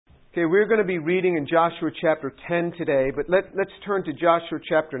Okay, we're going to be reading in Joshua chapter 10 today, but let's turn to Joshua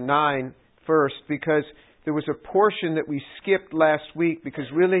chapter 9 first, because there was a portion that we skipped last week, because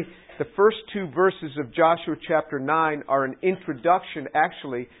really the first two verses of Joshua chapter 9 are an introduction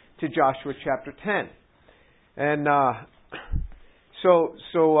actually to Joshua chapter 10. And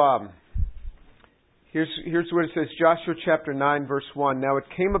here's what it says, Joshua chapter 9 verse 1. Now it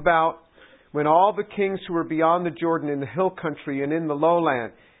came about when all the kings who were beyond the Jordan in the hill country and in the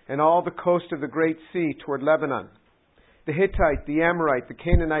lowland and all the coast of the great sea toward Lebanon, the Hittite, the Amorite, the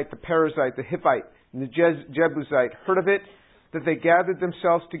Canaanite, the Perizzite, the Hivite, and the Jebusite heard of it, that they gathered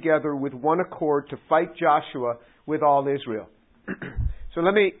themselves together with one accord to fight Joshua with all Israel. So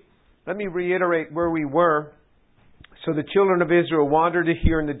let me reiterate where we were. So the children of Israel wandered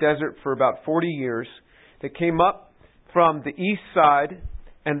here in the desert for about 40 years. They came up from the east side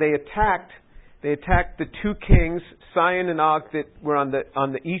and they attacked the two kings, Sihon and Og, that were on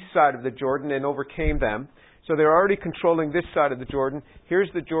the east side of the Jordan, and overcame them. So they're already controlling this side of the Jordan. Here's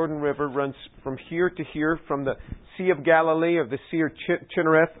the Jordan River, runs from here to here, from the Sea of Galilee, of the Sea of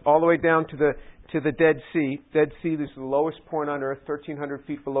Chinnereth, all the way down to the Dead Sea. Dead Sea is the lowest point on earth, 1,300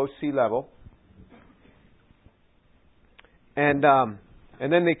 feet below sea level. And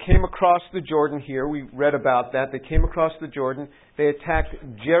then they came across the Jordan here. We read about that. They came across the Jordan. They attacked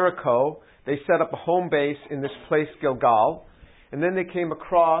Jericho. They set up a home base in this place, Gilgal. And then they came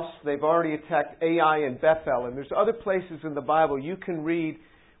across, they've already attacked Ai and Bethel. And there's other places in the Bible you can read,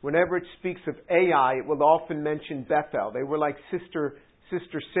 whenever it speaks of Ai, it will often mention Bethel. They were like sister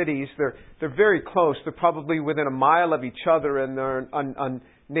cities. They're very close. They're probably within a mile of each other, and they're on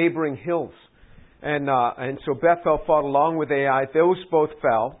neighboring hills. And so Bethel fought along with Ai. Those both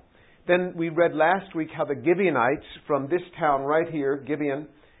fell. Then we read last week how the Gibeonites from this town right here, Gibeon,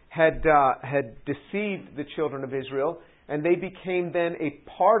 had deceived the children of Israel, and they became then a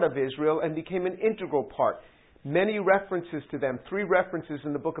part of Israel and became an integral part. Many references to them, 3 references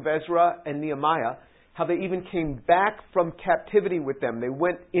in the book of Ezra and Nehemiah, how they even came back from captivity with them. They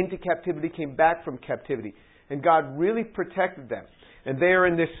went into captivity, came back from captivity, and God really protected them. And they are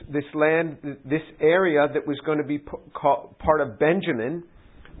in this land, this area that was going to be part of Benjamin.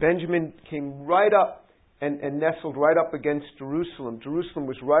 Benjamin came right up and nestled right up against Jerusalem. Jerusalem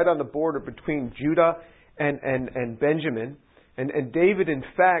was right on the border between Judah and Benjamin. And David, in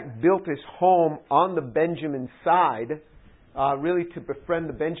fact, built his home on the Benjamin side, really to befriend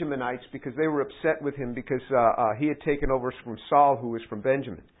the Benjaminites, because they were upset with him because he had taken over from Saul, who was from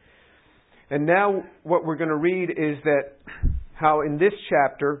Benjamin. And now what we're going to read is that how in this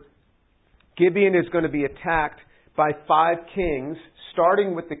chapter, Gibeon is going to be attacked by 5 kings,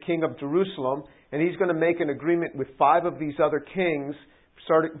 starting with the king of Jerusalem, and he's going to make an agreement with 5 of these other kings,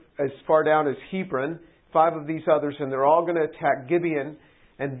 starting as far down as Hebron, 5 of these others, and they're all going to attack Gibeon.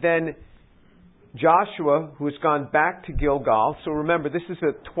 And then Joshua, who has gone back to Gilgal. So remember, this is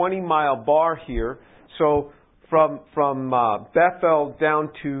a 20-mile bar here. So from Bethel down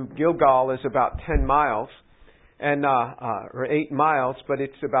to Gilgal is about 10 miles, and or 8 miles, but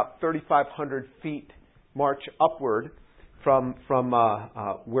it's about 3,500 feet march upward from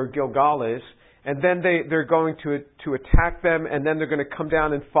where Gilgal is. And then they're going to attack them, and then they're going to come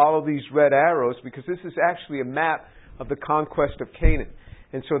down and follow these red arrows, because this is actually a map of the conquest of Canaan.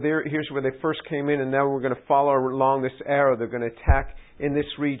 And so here's where they first came in, and now we're going to follow along this arrow. They're going to attack in this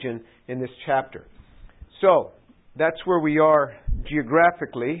region, in this chapter. So that's where we are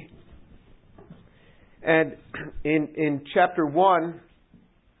geographically. And in chapter 1...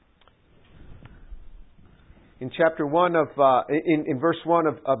 In verse 1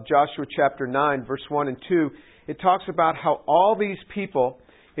 of Joshua chapter 9, verse 1 and 2, it talks about how all these people,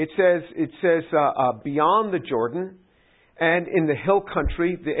 it says beyond the Jordan and in the hill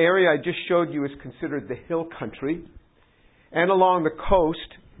country, the area I just showed you is considered the hill country, and along the coast,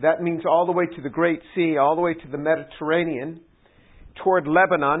 that means all the way to the Great Sea, all the way to the Mediterranean, toward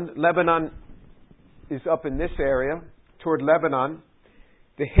Lebanon. Lebanon is up in this area, toward Lebanon.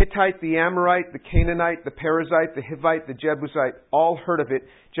 The Hittite, the Amorite, the Canaanite, the Perizzite, the Hivite, the Jebusite, all heard of it.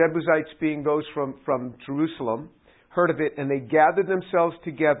 Jebusites being those from Jerusalem, heard of it, and they gathered themselves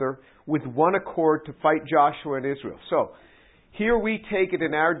together with one accord to fight Joshua and Israel. So, here we take it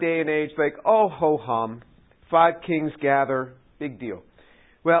in our day and age like, oh, ho-hum, 5 kings gather, big deal.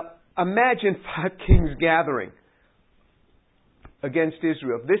 Well, imagine 5 kings gathering against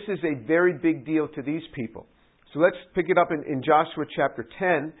Israel. This is a very big deal to these people. So let's pick it up in Joshua chapter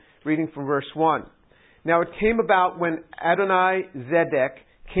 10, reading from verse 1. Now it came about when Adoni-Zedek,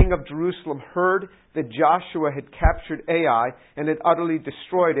 king of Jerusalem, heard that Joshua had captured Ai and had utterly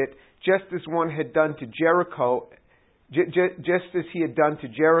destroyed it, just as one had done to Jericho just as he had done to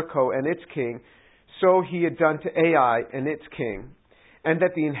Jericho and its king, so he had done to Ai and its king, and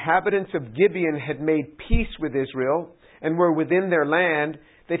that the inhabitants of Gibeon had made peace with Israel and were within their land,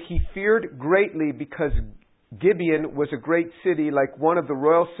 that he feared greatly because Gibeon was a great city like one of the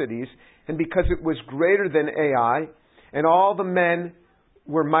royal cities, and because it was greater than Ai, and all the men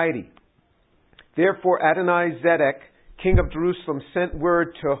were mighty. Therefore Adonizedek, king of Jerusalem, sent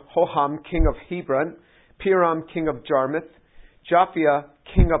word to Hoham, king of Hebron, Piram, king of Jarmuth, Japhia,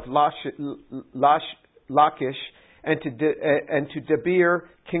 king of Lachish, and to Debir,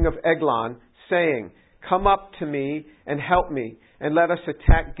 king of Eglon, saying, Come up to me and help me, and let us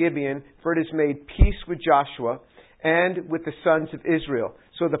attack Gibeon, for it has made peace with Joshua and with the sons of Israel.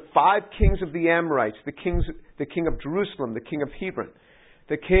 So the 5 kings of the Amorites, the king of Jerusalem, the king of Hebron,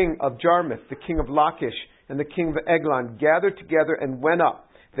 the king of Jarmuth, the king of Lachish, and the king of Eglon gathered together and went up.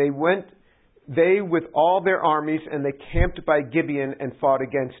 They with all their armies, and they camped by Gibeon and fought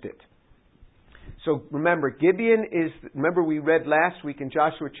against it. So remember, remember we read last week in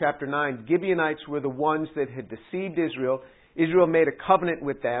Joshua chapter 9, Gibeonites were the ones that had deceived Israel. Israel made a covenant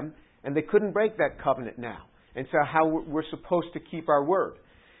with them, and they couldn't break that covenant now. And so how we're supposed to keep our word.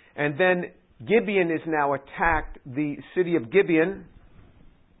 And then Gibeon is now attacked. The city of Gibeon,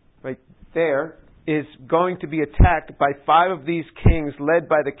 right there, is going to be attacked by 5 of these kings led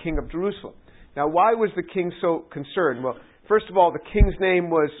by the king of Jerusalem. Now, why was the king so concerned? Well, first of all, the king's name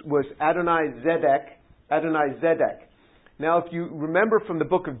was Adonizedek. Now, if you remember from the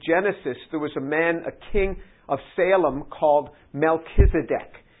book of Genesis, there was a king of Salem called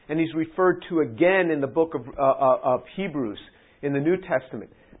Melchizedek. And he's referred to again in the book of Hebrews in the New Testament.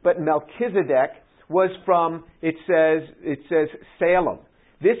 But Melchizedek was from, it says Salem.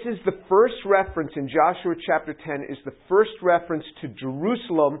 This is the first reference in Joshua chapter 10, is the first reference to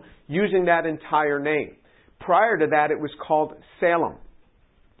Jerusalem using that entire name. Prior to that, it was called Salem.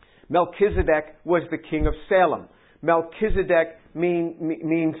 Melchizedek was the king of Salem. Melchizedek means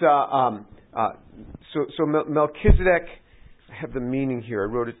Melchizedek, I have the meaning here, I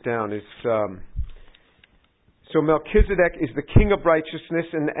wrote it down. It's so Melchizedek is the king of righteousness,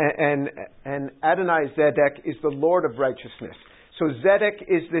 and Adonizedek is the Lord of righteousness. So Zedek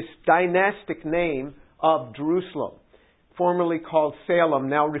is this dynastic name of Jerusalem, formerly called Salem,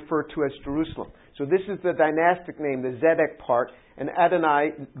 now referred to as Jerusalem. So this is the dynastic name, the Zedek part, and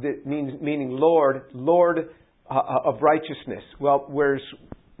Adonai meaning Lord of righteousness. Well, whereas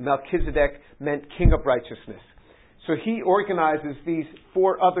Melchizedek meant king of righteousness. So he organizes these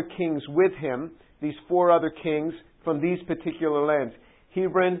 4 other kings with him, these 4 other kings from these particular lands: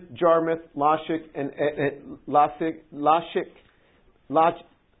 Hebron, Jarmuth, Lachish,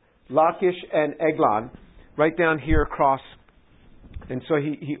 and Eglon, right down here across. And so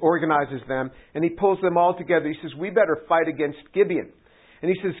he organizes them, and he pulls them all together. He says, we better fight against Gibeon.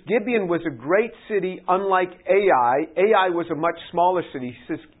 And he says, Gibeon was a great city, unlike Ai. Ai was a much smaller city. He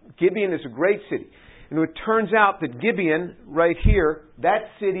says, Gibeon is a great city. And it turns out that Gibeon, right here, that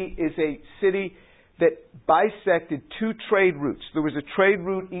city is a city that bisected 2 trade routes. There was a trade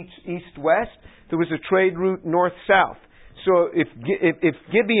route east-west. There was a trade route north-south. So if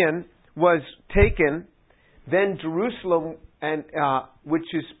Gibeon was taken, then Jerusalem, and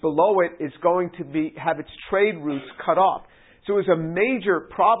which is below it, is going to have its trade routes cut off. So it was a major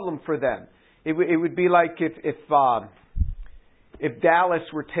problem for them. It would be like if Dallas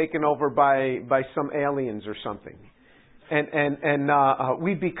were taken over by some aliens or something, and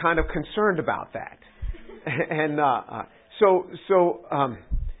we'd be kind of concerned about that. And I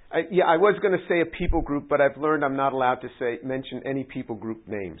was going to say a people group, but I've learned I'm not allowed to mention any people group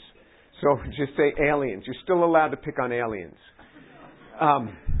names. So just say aliens. You're still allowed to pick on aliens.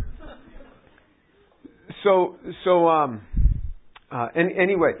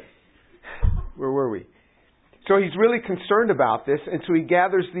 Anyway, where were we? So he's really concerned about this, and so he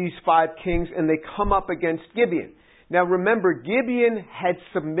gathers these 5 kings, and they come up against Gibeon. Now remember, Gibeon had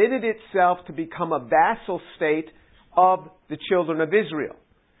submitted itself to become a vassal state of the children of Israel.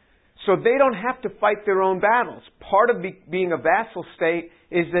 So they don't have to fight their own battles. Part of being a vassal state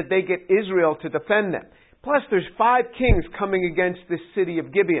is that they get Israel to defend them. Plus, there's 5 kings coming against this city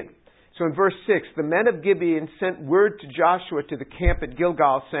of Gibeon. So in verse 6, the men of Gibeon sent word to Joshua to the camp at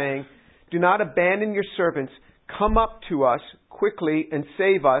Gilgal, saying, do not abandon your servants. Come up to us quickly and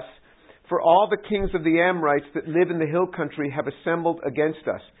save us, for all the kings of the Amorites that live in the hill country have assembled against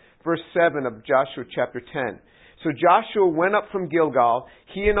us. Verse 7 of Joshua chapter 10. So Joshua went up from Gilgal,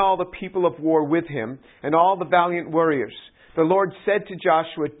 he and all the people of war with him, and all the valiant warriors. The Lord said to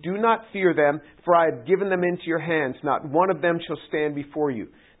Joshua, do not fear them, for I have given them into your hands. Not one of them shall stand before you.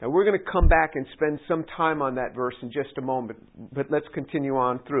 Now we're going to come back and spend some time on that verse in just a moment, but let's continue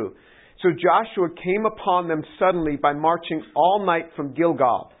on through. So Joshua came upon them suddenly by marching all night from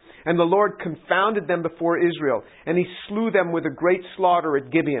Gilgal. And the Lord confounded them before Israel, and He slew them with a great slaughter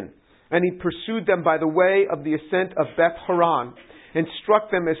at Gibeon. And He pursued them by the way of the ascent of Beth Horon, and struck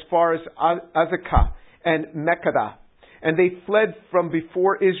them as far as Azekah and Mekkedah. And they fled from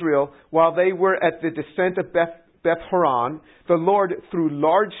before Israel while they were at the descent of Beth Horon. The Lord threw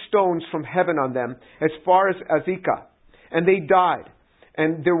large stones from heaven on them as far as Azekah, and they died.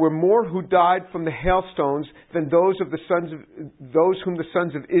 And there were more who died from the hailstones than those whom the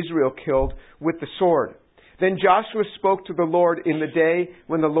sons of Israel killed with the sword. Then Joshua spoke to the Lord in the day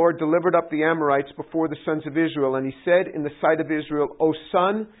when the Lord delivered up the Amorites before the sons of Israel. And he said in the sight of Israel, O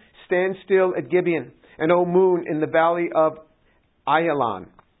sun, stand still at Gibeon, and O moon in the valley of Ayalon.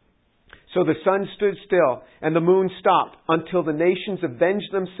 So the sun stood still, and the moon stopped, until the nations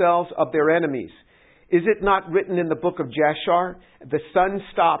avenged themselves of their enemies. Is it not written in the book of Jashar? The sun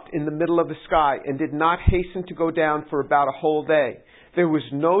stopped in the middle of the sky, and did not hasten to go down for about a whole day. There was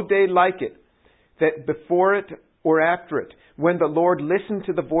no day like it, that before it or after it, when the Lord listened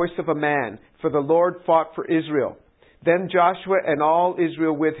to the voice of a man, for the Lord fought for Israel. Then Joshua and all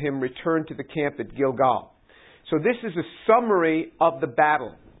Israel with him returned to the camp at Gilgal. So this is a summary of the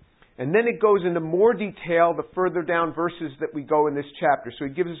battle. And then it goes into more detail the further down verses that we go in this chapter. So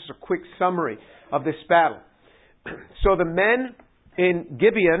he gives us a quick summary of this battle. So the men in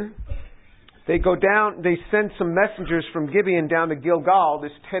Gibeon, they go down, they send some messengers from Gibeon down to Gilgal,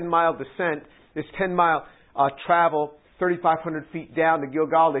 this 10-mile descent, this 10-mile travel, 3,500 feet down to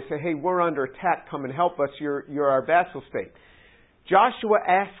Gilgal. They say, hey, we're under attack. Come and help us. You're our vassal state. Joshua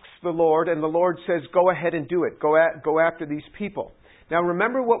asks the Lord, and the Lord says, go ahead and do it. Go after these people. Now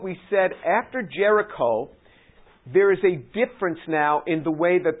remember what we said, after Jericho, there is a difference now in the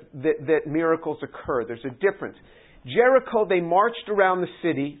way that miracles occur. There's a difference. Jericho, they marched around the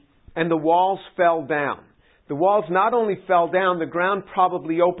city and the walls fell down. The walls not only fell down, the ground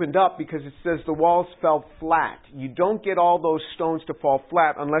probably opened up because it says the walls fell flat. You don't get all those stones to fall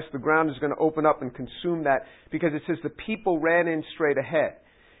flat unless the ground is going to open up and consume that, because it says the people ran in straight ahead.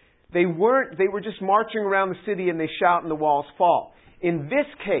 They were just marching around the city and they shout and the walls fall. In this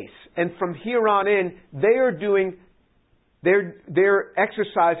case, and from here on in, they're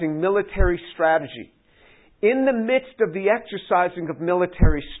exercising military strategy. In the midst of the exercising of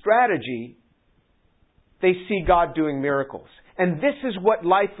military strategy, they see God doing miracles. And this is what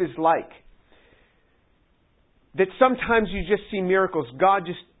life is like. That sometimes you just see miracles. God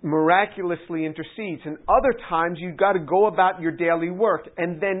just miraculously intercedes. And other times you've got to go about your daily work.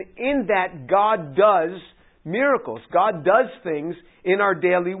 And then in that, God does miracles. God does things in our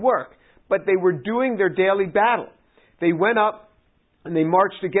daily work. But they were doing their daily battle. They went up and they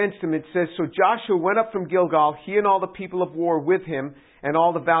marched against him. It says, so Joshua went up from Gilgal, he and all the people of war with him, and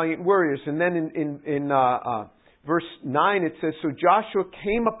all the valiant warriors. And then in verse 9 it says, so Joshua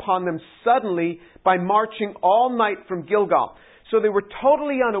came upon them suddenly by marching all night from Gilgal. So they were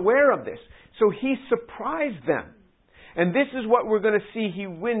totally unaware of this. So he surprised them. And this is what we're going to see. He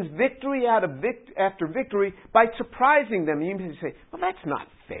wins victory after victory by surprising them. You may say, well, that's not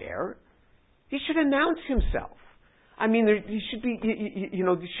fair. He should announce himself. I mean, he should be, he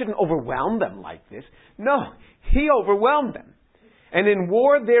shouldn't overwhelm them like this. No, he overwhelmed them. And in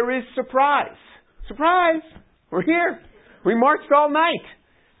war, there is surprise. Surprise! We're here. We marched all night.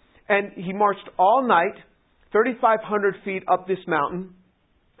 And he marched all night, 3,500 feet up this mountain,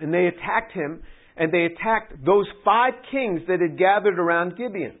 and they attacked him. And they attacked those 5 kings that had gathered around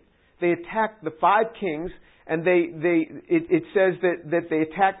Gibeon. They attacked the 5 kings, and it says that they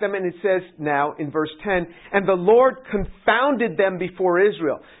attacked them, and it says now in verse 10, and the Lord confounded them before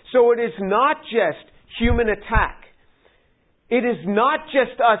Israel. So it is not just human attack. It is not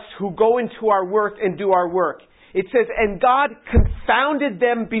just us who go into our work and do our work. It says, and God confounded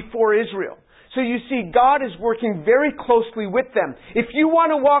them before Israel. So you see, God is working very closely with them. If you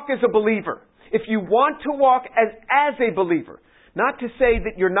want to walk as a believer, if you want to walk as a believer, not to say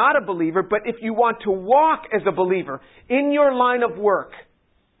that you're not a believer, but if you want to walk as a believer in your line of work,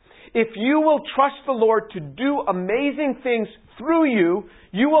 if you will trust the Lord to do amazing things through you,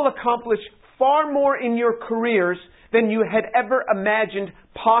 you will accomplish far more in your careers than you had ever imagined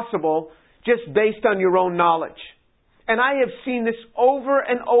possible just based on your own knowledge. And I have seen this over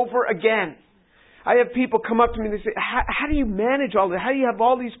and over again. I have people come up to me and they say, how do you manage all this? How do you have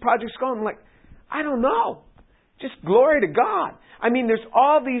all these projects going? I'm like, I don't know. Just glory to God. I mean, there's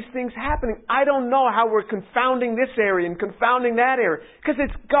all these things happening. I don't know how we're confounding this area and confounding that area. Because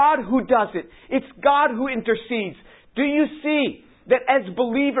it's God who does it. It's God who intercedes. Do you see that as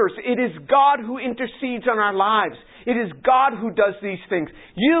believers, it is God who intercedes on our lives. It is God who does these things.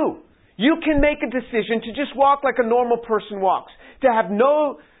 You can make a decision to just walk like a normal person walks. To have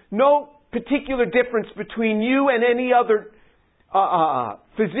no particular difference between you and any other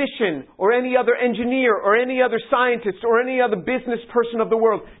physician or any other engineer or any other scientist or any other business person of the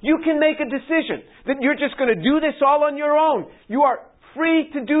world. You can make a decision that you're just going to do this all on your own. You are free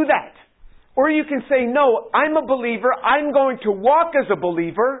to do that. Or you can say, no, I'm a believer. I'm going to walk as a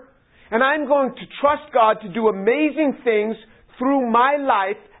believer. And I'm going to trust God to do amazing things through my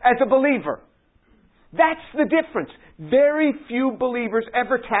life as a believer. That's the difference. Very few believers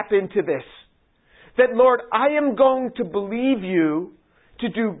ever tap into this. That, Lord, I am going to believe you to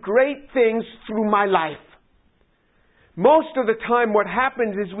do great things through my life. Most of the time what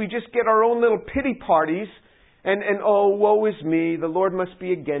happens is we just get our own little pity parties and oh, woe is me, the Lord must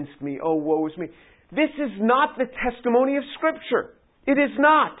be against me, oh, woe is me. This is not the testimony of Scripture. It is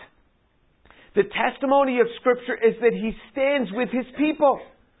not. The testimony of Scripture is that He stands with His people.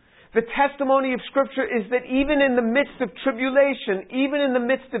 The testimony of Scripture is that even in the midst of tribulation, even in the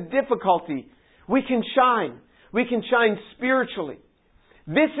midst of difficulty, we can shine. We can shine spiritually.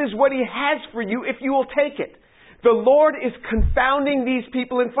 This is what He has for you if you will take it. The Lord is confounding these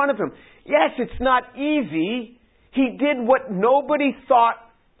people in front of Him. Yes, it's not easy. He did what nobody thought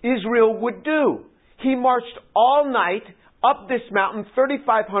Israel would do. He marched all night up this mountain,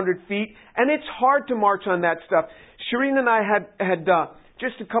 3,500 feet, and it's hard to march on that stuff. Shireen and I had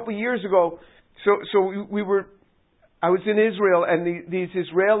just a couple years ago, I was in Israel, and these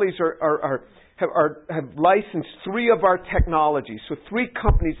Israelis have licensed 3 of our technologies. So 3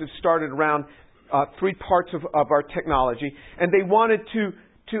 companies have started around 3 parts of our technology, and they wanted to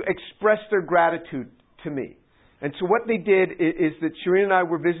express their gratitude to me. And so what they did is that Shireen and I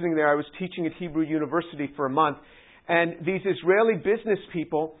were visiting there. I was teaching at Hebrew University for a month, and these Israeli business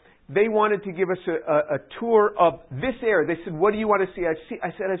people, they wanted to give us a tour of this area. They said, what do you want to see?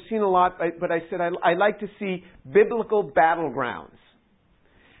 I said, I've seen a lot, but I said, I like to see biblical battlegrounds.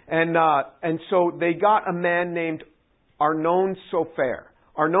 And so they got a man named Arnon Sofer.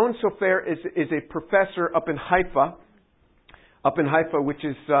 Arnon Sofer is a professor up in Haifa, which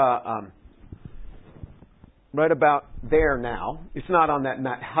is right about there now. It's not on that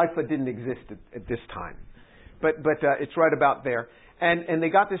map. Haifa didn't exist at this time, but it's right about there. And they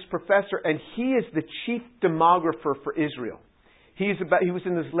got this professor, and he is the chief demographer for Israel. He was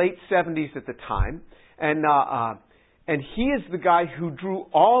in his late 70s at the time, and he is the guy who drew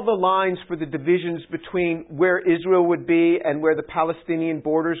all the lines for the divisions between where Israel would be and where the Palestinian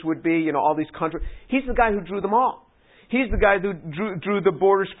borders would be, all these countries. He's the guy who drew them all. He's the guy who drew the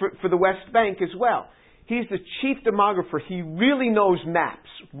borders for the West Bank as well. He's the chief demographer. He really knows maps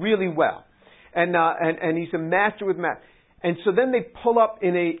really well. And he's a master with maps. And so then they pull up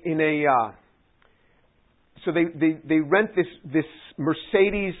so they rent this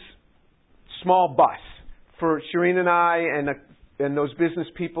Mercedes small bus for Shireen and I and those business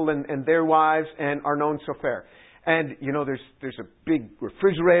people and their wives and Arnon Sofer. And, there's a big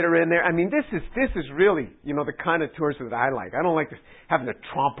refrigerator in there. I mean, this is really, the kind of tours that I like. I don't like having to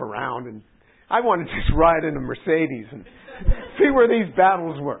tromp around, and I want to just ride in a Mercedes and see where these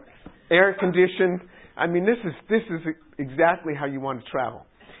battles were. Air conditioned. I mean, this is exactly how you want to travel.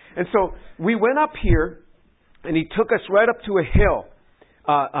 And so we went up here, and he took us right up to a hill.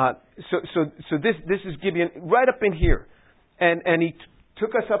 So this is Gibeon, right up in here, and he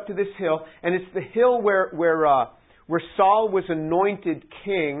took us up to this hill, and it's the hill where Saul was anointed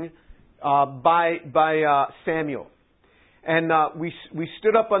king by Samuel, and we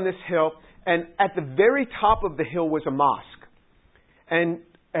stood up on this hill, and at the very top of the hill was a mosque, and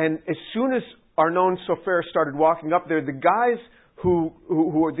as soon as Arnon Sofer started walking up there, the guys who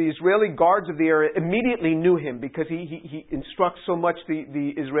were the Israeli guards of the area immediately knew him because he instructs so much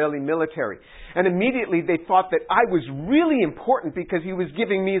the Israeli military. And immediately they thought that I was really important because he was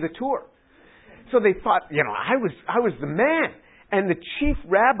giving me the tour. So they thought, I was the man. And the chief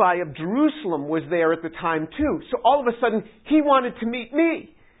rabbi of Jerusalem was there at the time too. So all of a sudden he wanted to meet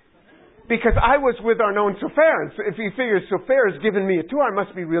me because I was with Arnon Sofer. And so if he figures Sofer has given me a tour, I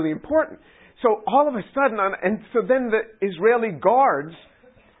must be really important. So all of a sudden, and so then the Israeli guards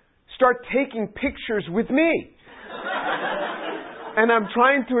start taking pictures with me. And I'm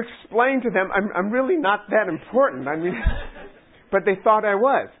trying to explain to them, I'm really not that important. I mean, but they thought I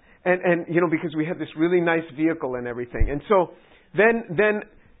was. And because we had this really nice vehicle and everything. And so then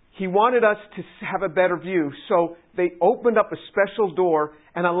he wanted us to have a better view. So they opened up a special door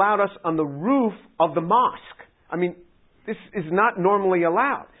and allowed us on the roof of the mosque. I mean, this is not normally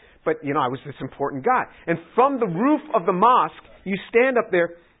allowed. But, I was this important guy. And from the roof of the mosque, you stand up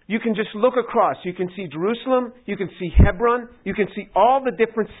there, you can just look across. You can see Jerusalem, you can see Hebron, you can see all the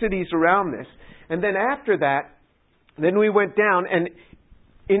different cities around this. And then after that, then we went down, and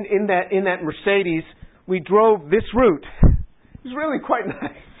in that Mercedes, we drove this route. It was really quite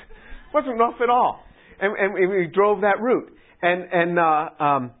nice. It wasn't rough at all. And we drove that route.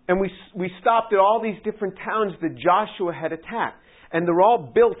 And we stopped at all these different towns that Joshua had attacked. And they're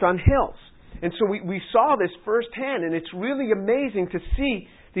all built on hills. And so we saw this firsthand, and it's really amazing to see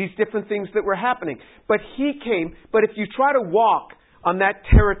these different things that were happening. But he came, but if you try to walk on that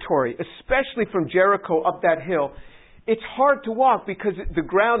territory, especially from Jericho up that hill, it's hard to walk because the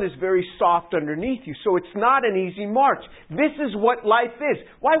ground is very soft underneath you. So it's not an easy march. This is what life is.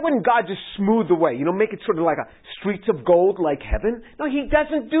 Why wouldn't God just smooth the way? Make it sort of like a streets of gold like heaven? No, He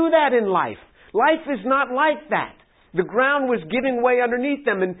doesn't do that in life. Life is not like that. The ground was giving way underneath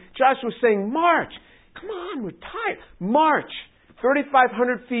them, and Joshua was saying, march. Come on, we're tired. March.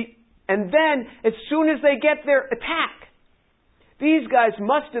 3,500 feet. And then, as soon as they get there, attack. These guys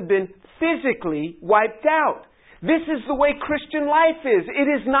must have been physically wiped out. This is the way Christian life is. It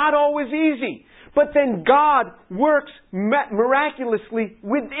is not always easy. But then God works miraculously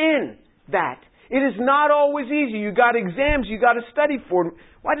within that. It is not always easy. You got exams you got to study for.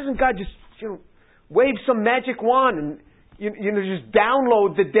 Why doesn't God just, wave some magic wand and, just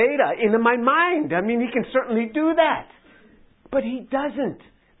download the data into my mind? He can certainly do that. But He doesn't.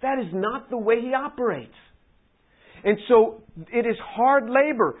 That is not the way He operates. And so it is hard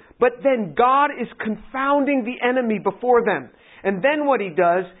labor. But then God is confounding the enemy before them. And then what He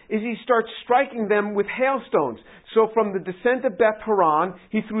does is He starts striking them with hailstones. So from the descent of Beth Horon,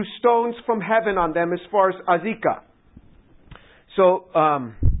 He threw stones from heaven on them as far as Azekah. So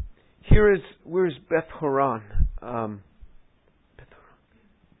where's Beth Horon?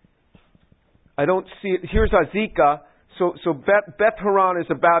 I don't see it. Here's Azekah. So Beth Horon is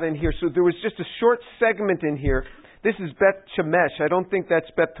about in here. So there was just a short segment in here. This is Beth Shemesh. I don't think that's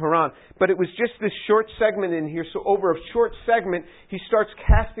Beth Horon. But it was just this short segment in here. So over a short segment, He starts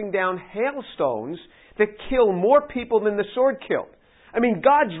casting down hailstones that kill more people than the sword killed.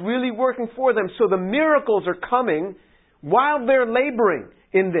 God's really working for them. So the miracles are coming while they're laboring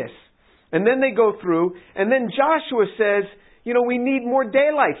in this. And then they go through, and then Joshua says, we need more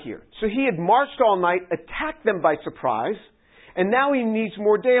daylight here. So he had marched all night, attacked them by surprise, and now he needs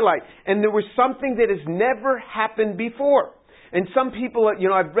more daylight. And there was something that has never happened before. And some people,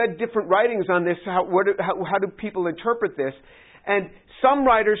 I've read different writings on this, how do people interpret this? And some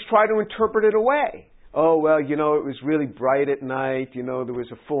writers try to interpret it away. Oh, well, it was really bright at night, there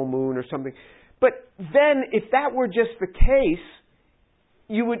was a full moon or something. But then, if that were just the case,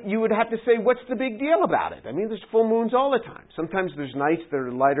 you would have to say, what's the big deal about it? There's full moons all the time. Sometimes there's nights that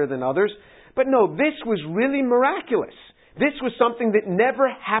are lighter than others. But no, this was really miraculous. This was something that never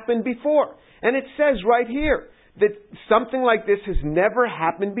happened before. And it says right here that something like this has never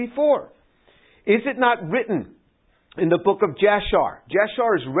happened before. Is it not written in the book of Jashar?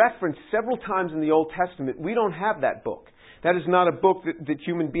 Jashar is referenced several times in the Old Testament. We don't have that book. That is not a book that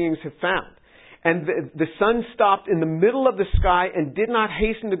human beings have found. And the sun stopped in the middle of the sky and did not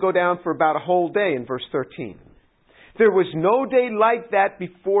hasten to go down for about a whole day, in verse 13. There was no day like that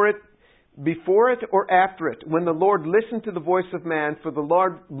before it or after it, when the Lord listened to the voice of man, for the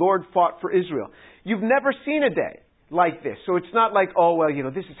Lord fought for Israel. You've never seen a day like this. So it's not like,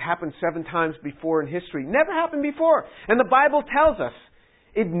 this has happened 7 times before in history. Never happened before. And the Bible tells us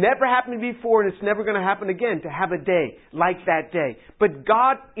it never happened before, and it's never going to happen again to have a day like that day. But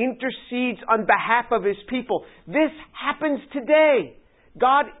God intercedes on behalf of His people. This happens today.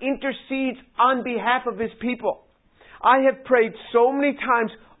 God intercedes on behalf of His people. I have prayed so many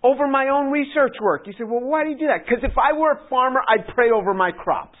times over my own research work. You say, well, why do you do that? Because if I were a farmer, I'd pray over my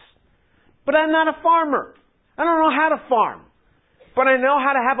crops. But I'm not a farmer. I don't know how to farm. But I know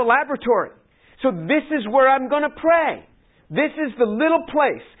how to have a laboratory. So this is where I'm going to pray. This is the little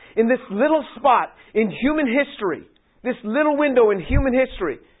place, in this little spot in human history, this little window in human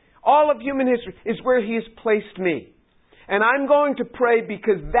history, all of human history, is where He has placed me. And I'm going to pray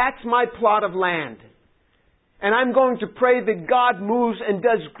because that's my plot of land. And I'm going to pray that God moves and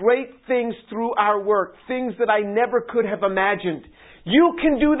does great things through our work, things that I never could have imagined. You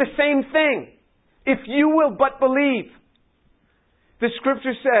can do the same thing if you will but believe. The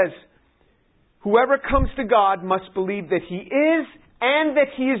Scripture says, whoever comes to God must believe that He is and that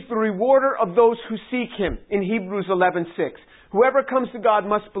He is the rewarder of those who seek Him, in Hebrews 11:6. Whoever comes to God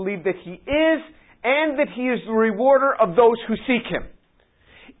must believe that He is and that He is the rewarder of those who seek Him.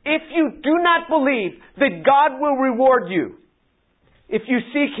 If you do not believe that God will reward you, if you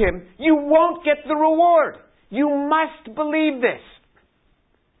seek Him, you won't get the reward. You must believe this.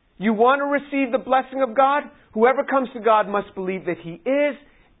 You want to receive the blessing of God? Whoever comes to God must believe that He is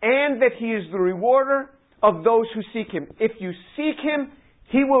and that He is the rewarder of those who seek Him. If you seek Him,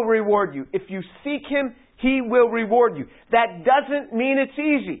 He will reward you. If you seek Him, He will reward you. That doesn't mean it's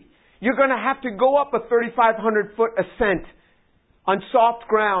easy. You're going to have to go up a 3,500-foot ascent on soft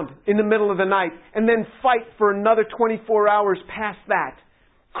ground in the middle of the night and then fight for another 24 hours past that.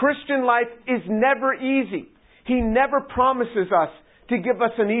 Christian life is never easy. He never promises us to give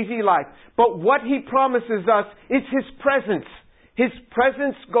us an easy life. But what He promises us is His presence. His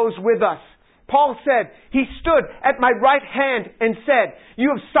presence goes with us. Paul said, He stood at my right hand and said, you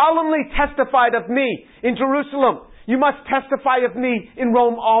have solemnly testified of me in Jerusalem. You must testify of me in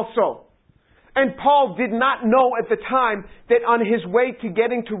Rome also. And Paul did not know at the time that on his way to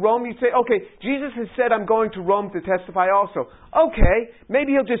getting to Rome, you'd say, okay, Jesus has said I'm going to Rome to testify also. Okay,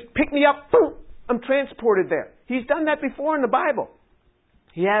 maybe He'll just pick me up, boom, I'm transported there. He's done that before in the Bible.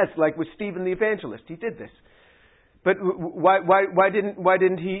 He has, like with Stephen the evangelist. He did this. But why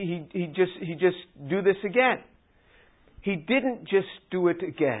didn't he just do this again? He didn't just do it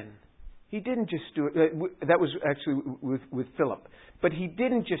again. He didn't just do it. That was actually with Philip. But he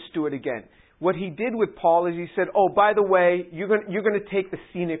didn't just do it again. What he did with Paul is he said, oh, by the way, you're going to take the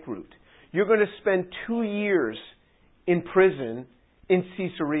scenic route. You're going to spend 2 years in prison in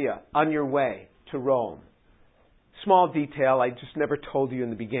Caesarea on your way to Rome. Small detail I just never told you in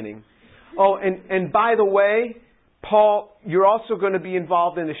the beginning. Oh, and by the way, Paul, you're also going to be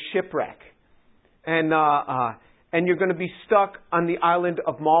involved in a shipwreck. And you're going to be stuck on the island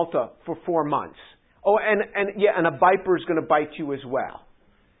of Malta for 4 months. Oh, and a viper is going to bite you as well.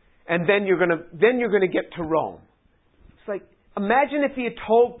 And then you're going to get to Rome. It's like, imagine if he had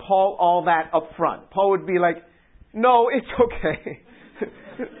told Paul all that up front. Paul would be like, no, it's okay.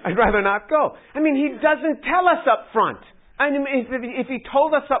 I'd rather not go. I mean, he doesn't tell us up front. I mean, if he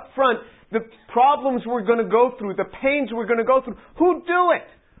told us up front the problems we're going to go through, the pains we're going to go through, who'd do it?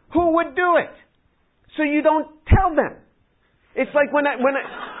 Who would do it? So you don't tell them. It's like when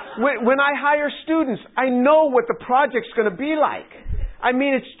I hire students, I know what the project's going to be like. I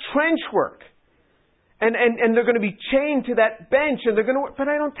mean, it's trench work. And they're going to be chained to that bench and they're going to work. But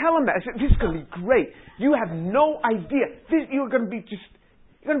I don't tell them that. I said, this is going to be great. You have no idea. You're going to be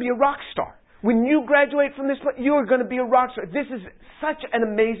a rock star. When you graduate from this, you're going to be a rock star. This is such an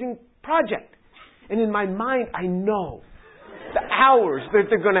amazing project. And in my mind, I know the hours that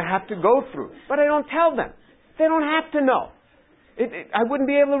they're going to have to go through. But I don't tell them. They don't have to know. I wouldn't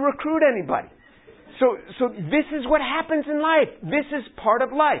be able to recruit anybody. So this is what happens in life. This is part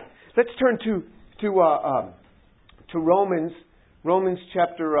of life. Let's turn to Romans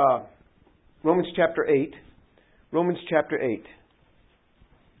chapter 8. Romans chapter 8.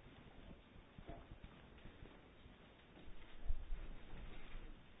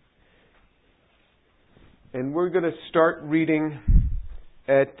 And we're going to start reading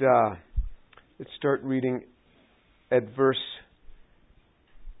at verse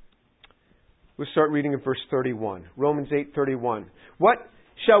 31. Romans 8:31. What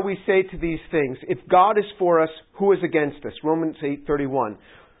shall we say to these things? If God is for us, who is against us? Romans 8:31.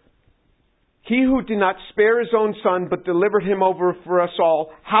 He who did not spare His own Son, but delivered Him over for us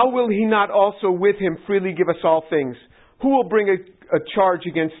all, how will He not also with Him freely give us all things? Who will bring a charge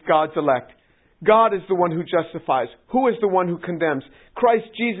against God's elect? God is the one who justifies. Who is the one who condemns?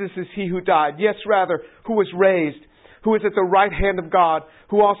 Christ Jesus is He who died. Yes, rather, who was raised, who is at the right hand of God,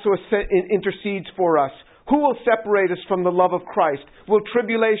 who also intercedes for us. Who will separate us from the love of Christ? Will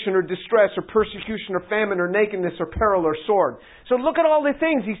tribulation or distress or persecution or famine or nakedness or peril or sword? So look at all the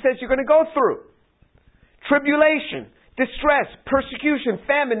things He says you're going to go through. Tribulation, distress, persecution,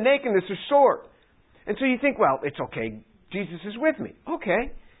 famine, nakedness or sword. And so you think, well, it's okay. Jesus is with me.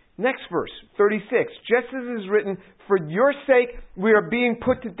 Okay. Next verse, 36. Just as it is written, for your sake we are being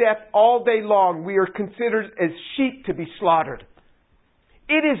put to death all day long. We are considered as sheep to be slaughtered.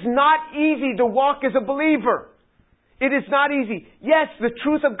 It is not easy to walk as a believer. It is not easy. Yes, the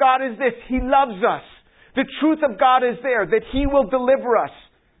truth of God is this. He loves us. The truth of God is there, that He will deliver us.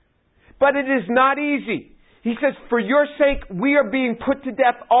 But it is not easy. He says, for your sake, we are being put to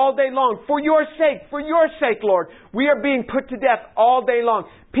death all day long. For your sake, Lord, we are being put to death all day long.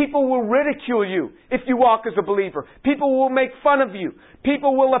 People will ridicule you if you walk as a believer. People will make fun of you.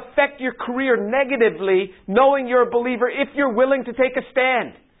 People will affect your career negatively, knowing you're a believer, if you're willing to take a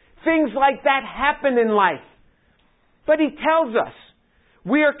stand. Things like that happen in life. But He tells us,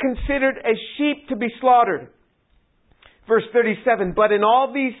 we are considered as sheep to be slaughtered. Verse 37, but in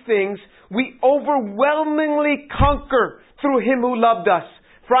all these things we overwhelmingly conquer through Him who loved us.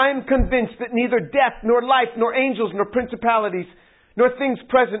 For I am convinced that neither death, nor life, nor angels, nor principalities, nor things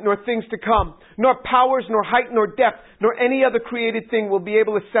present, nor things to come, nor powers, nor height, nor depth, nor any other created thing will be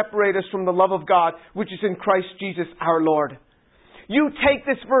able to separate us from the love of God, which is in Christ Jesus our Lord. You take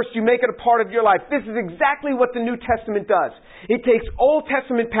this verse, you make it a part of your life. This is exactly what the New Testament does. It takes Old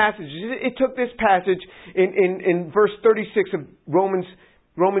Testament passages. It took this passage in verse 36 of Romans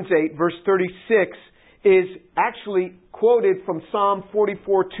 8, verse 36 is actually quoted from Psalm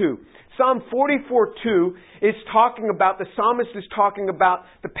 44:2. Psalm 44:2 is talking about, the psalmist is talking about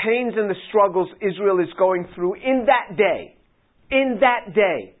the pains and the struggles Israel is going through in that day. In that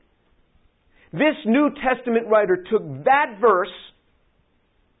day. This New Testament writer took that verse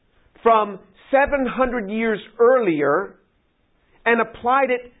from 700 years earlier and applied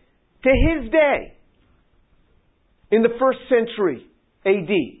it to his day in the 1st century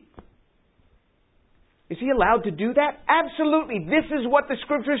A.D. Is he allowed to do that? Absolutely. This is what the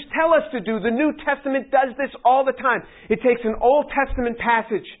Scriptures tell us to do. The New Testament does this all the time. It takes an Old Testament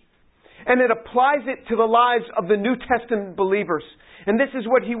passage and it applies it to the lives of the New Testament believers. And this is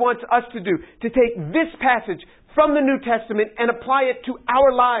what he wants us to do, to take this passage from the New Testament and apply it to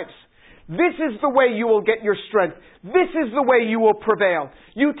our lives. This is the way you will get your strength. This is the way you will prevail.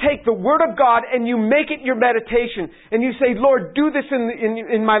 You take the Word of God and you make it your meditation. And you say, Lord, do this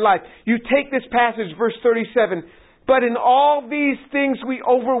in my life. You take this passage, verse 37. But in all these things we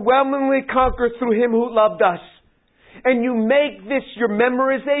overwhelmingly conquer through Him who loved us. And you make this your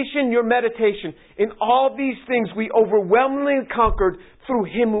memorization, your meditation. In all these things we overwhelmingly conquered through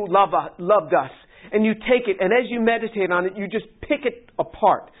Him who loved us. And you take it, and as you meditate on it, you just pick it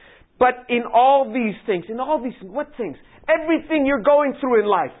apart. But in all these things, what things? Everything you're going through in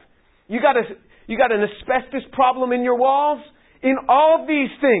life. You got an asbestos problem in your walls? In all these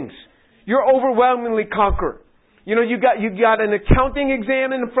things, you're overwhelmingly conquer. You got an accounting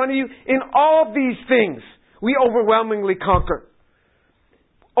exam in front of you? In all these things, we overwhelmingly conquer.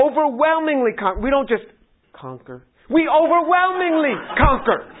 Overwhelmingly conquer. We don't just conquer. We overwhelmingly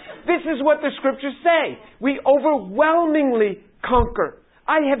conquer. This is what the Scriptures say. We overwhelmingly conquer.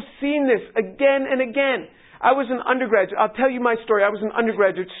 I have seen this again and again. I was an undergraduate. I'll tell you my story. I was an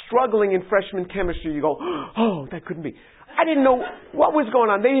undergraduate struggling in freshman chemistry. You go, oh, that couldn't be. I didn't know what was going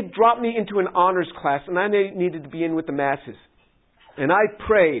on. They had dropped me into an honors class, and I needed to be in with the masses. And I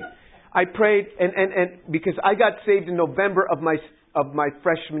prayed, and because I got saved in November of my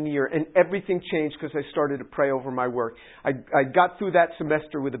freshman year, and everything changed because I started to pray over my work. I got through that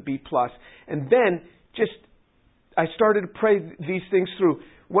semester with a B+, and then I started to pray these things through.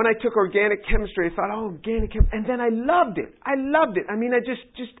 When I took organic chemistry, I thought, organic chemistry. And then I loved it. I mean, I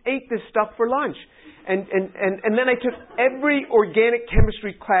just ate this stuff for lunch. And then I took every organic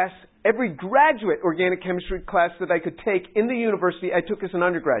chemistry class, every graduate organic chemistry class that I could take in the university, I took as an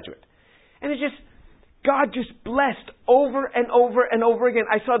undergraduate. And God just blessed over and over and over again.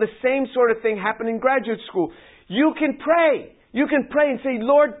 I saw the same sort of thing happen in graduate school. You can pray. You can pray and say,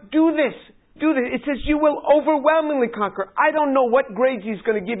 Lord, do this. Do this. It says you will overwhelmingly conquer. I don't know what grades He's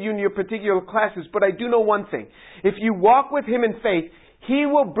going to give you in your particular classes, but I do know one thing. If you walk with Him in faith, He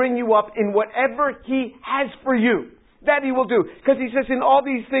will bring you up in whatever He has for you. That He will do. Because He says in all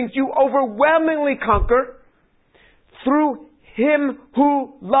these things you overwhelmingly conquer through Him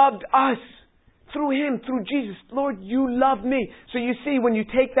who loved us. Through Him, through Jesus. Lord, you love me. So you see, when you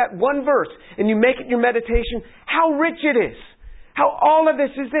take that one verse and you make it your meditation, how rich it is. How all of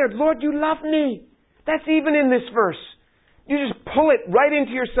this is there. Lord, you love me. That's even in this verse. You just pull it right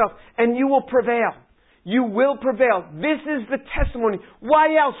into yourself and you will prevail. You will prevail. This is the testimony.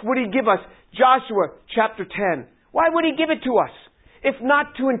 Why else would He give us Joshua chapter 10? Why would He give it to us? If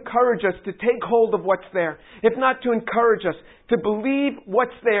not to encourage us to take hold of what's there. If not to encourage us to believe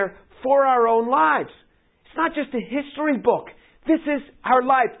what's there for our own lives. It's not just a history book. This is our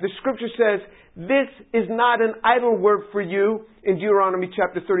life. The Scripture says, this is not an idle word for you in Deuteronomy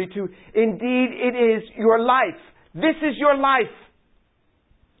chapter 32. Indeed, it is your life. This is your life.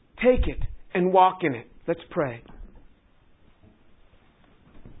 Take it and walk in it. Let's pray.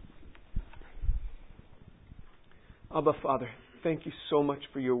 Abba, Father, thank you so much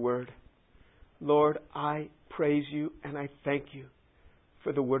for your word. Lord, I praise you and I thank you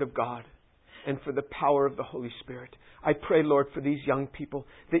for the Word of God and for the power of the Holy Spirit. I pray, Lord, for these young people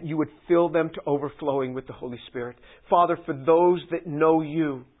that you would fill them to overflowing with the Holy Spirit. Father, for those that know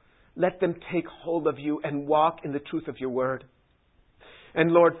you, let them take hold of you and walk in the truth of your Word.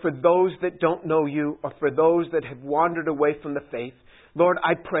 And Lord, for those that don't know you or for those that have wandered away from the faith, Lord,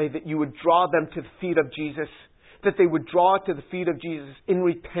 I pray that you would draw them to the feet of Jesus, that they would draw to the feet of Jesus in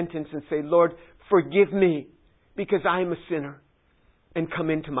repentance and say, Lord, forgive me because I am a sinner, and come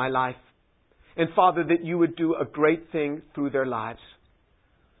into my life. And Father, that you would do a great thing through their lives.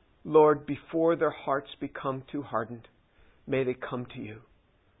 Lord, before their hearts become too hardened, may they come to you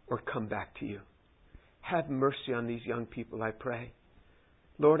or come back to you. Have mercy on these young people, I pray.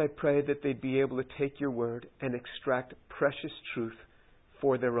 Lord, I pray that they'd be able to take your word and extract precious truth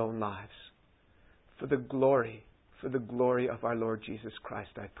for their own lives. For the glory of our Lord Jesus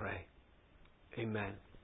Christ, I pray. Amen.